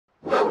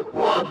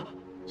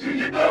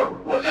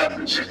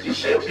if you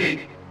fail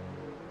me.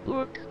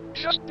 Look,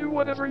 just do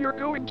whatever you're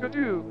going to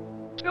do.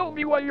 Tell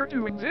me why you're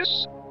doing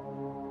this.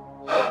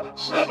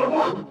 Clever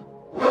one.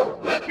 Well,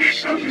 let me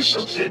show you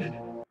something.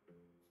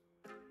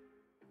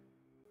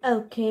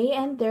 Okay,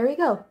 and there we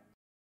go.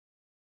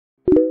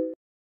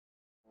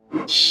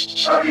 Oops,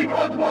 sorry,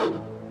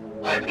 Juan.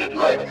 I didn't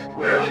like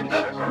wearing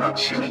that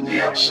corruption in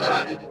the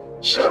outside,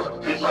 so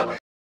good luck.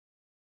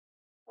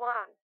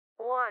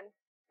 Juan,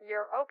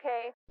 you're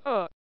okay.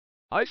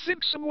 I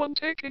think someone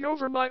taking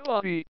over my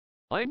lobby.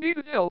 I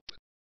needed help.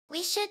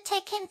 We should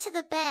take him to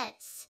the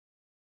beds.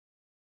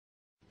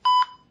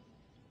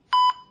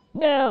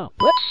 Now,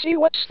 let's see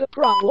what's the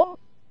problem.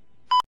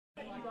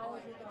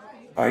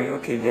 Are you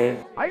okay,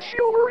 Dave? I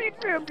feel worried,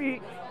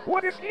 Bambi.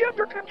 What is he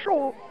under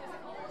control?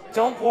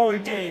 Don't worry,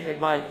 Dave. It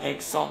might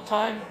take some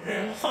time.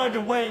 We'll find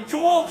a way to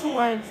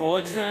alter it. For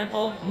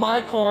example,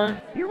 my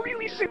card. You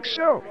really think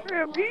so,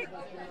 Bambi?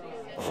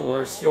 Of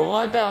course, you're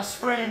my best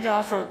friend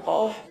after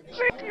all.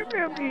 Thank you,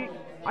 Bambi.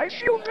 I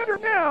feel better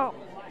now.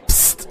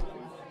 Psst.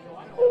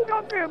 Hold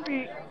on,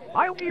 Bambi.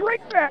 I'll be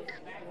right back.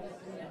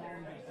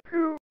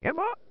 Who,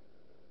 Emma?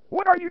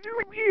 What are you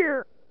doing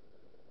here?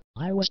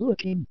 I was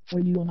looking for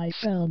you and I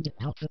found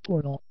out the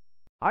portal.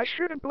 I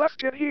should have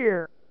left it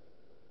here.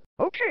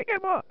 Okay,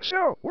 Emma,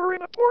 so we're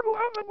in a portal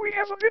hub and we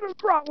have a bit of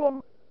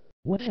problem.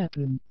 What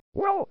happened?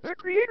 Well, the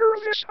creator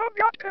of this hub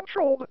got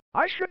controlled.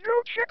 I should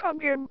go check on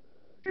him.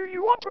 Do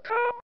you want to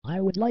come? I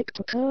would like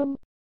to come.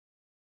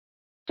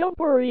 Don't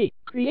worry,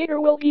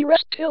 creator will be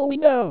rest till we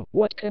know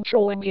what's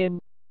controlling him.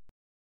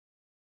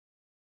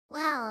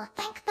 Well,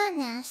 thank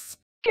goodness.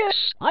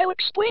 Yes, I'll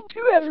explain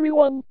to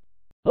everyone.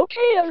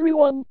 Okay,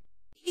 everyone.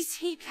 Is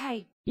he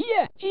okay?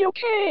 Yeah, he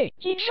okay.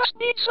 He just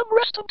needs some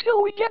rest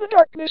until we get the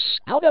darkness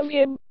out of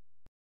him.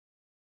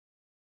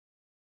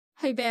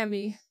 Hey,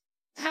 Bambi.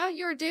 How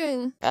you're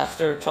doing?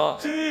 After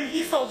talking,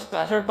 he felt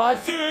better by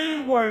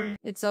feeling worried.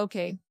 It's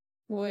okay.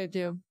 We'll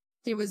do.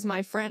 He was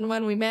my friend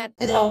when we met.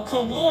 And how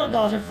come you're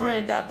not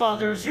afraid that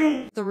bothers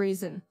you? The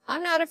reason.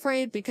 I'm not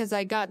afraid because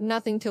I got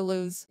nothing to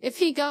lose. If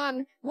he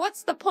gone,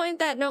 what's the point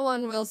that no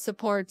one will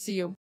support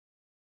you?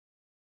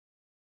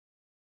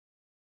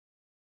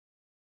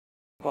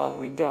 Well,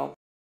 we don't.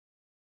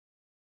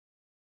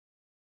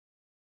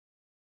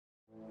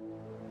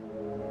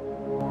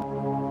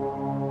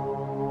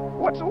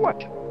 What's the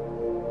what?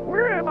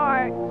 Where am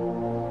I?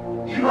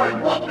 You are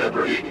in what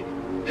memory?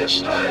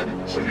 It's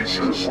time for you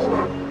to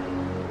form.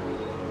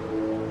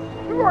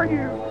 Who are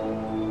you?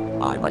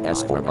 I'm a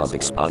S-form of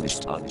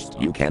expunged.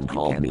 You can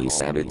call me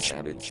Savage.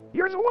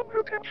 You're the one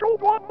who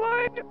controlled one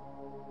mind?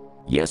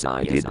 Yes,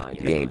 I did,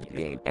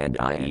 game. And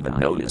I even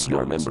notice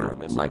your member,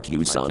 like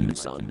you, son.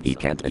 He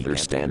can't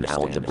understand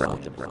algebra.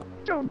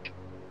 Don't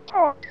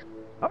talk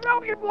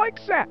about him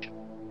like that.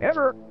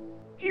 Ever.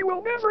 He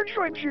will never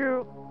join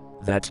you.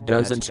 That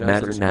doesn't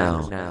matter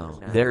now.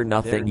 There's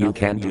nothing you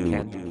can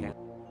do.